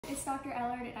it's Dr.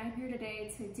 Ellard and I'm here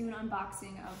today to do an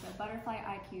unboxing of the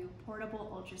𝗕𝘂𝘁𝗂𝗍𝗍 portable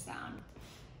ultrasound.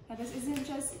 Now this isn't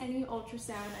just any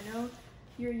ultrasound. I know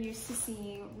you're used to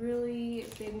seeing really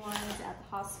big ones at the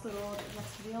hospital that you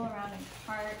have to wheel around in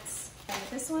carts. But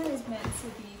this one is meant to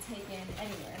be taken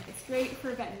anywhere. It's great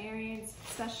for veterinarians,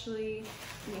 especially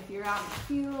if you're out in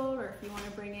the field or if you want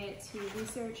to bring it to a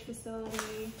research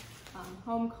facility,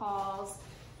 home calls,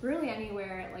 really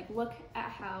anywhere. Like, look at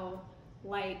how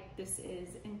light this is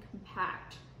and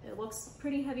compact. It looks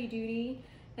pretty heavy duty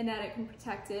and that it can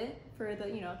protect it for the,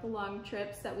 the long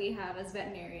trips that we have as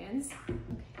veterinarians.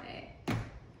 Okay,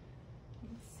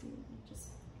 let's see, it just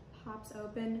pops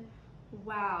open.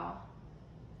 Wow,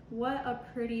 what a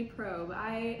pretty probe.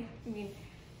 I mean,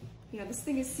 this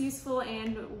thing is useful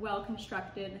and well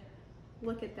constructed.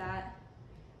 Look at that.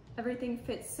 Everything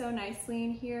fits so nicely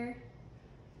in here.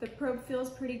 The probe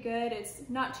feels pretty good. It's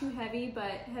not too heavy,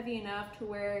 but heavy enough to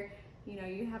where you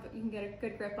can get a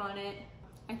good grip on it.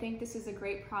 I think this is a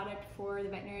great product for the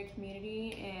veterinary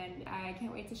community, and I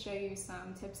can't wait to show you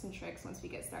some tips and tricks once we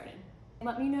get started.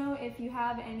 Let me know if you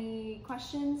have any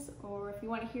questions or if you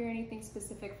want to hear anything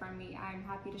specific from me. I'm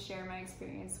happy to share my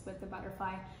experience with the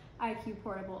𝗕𝘂𝘁𝗁𝗍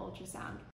portable ultrasound.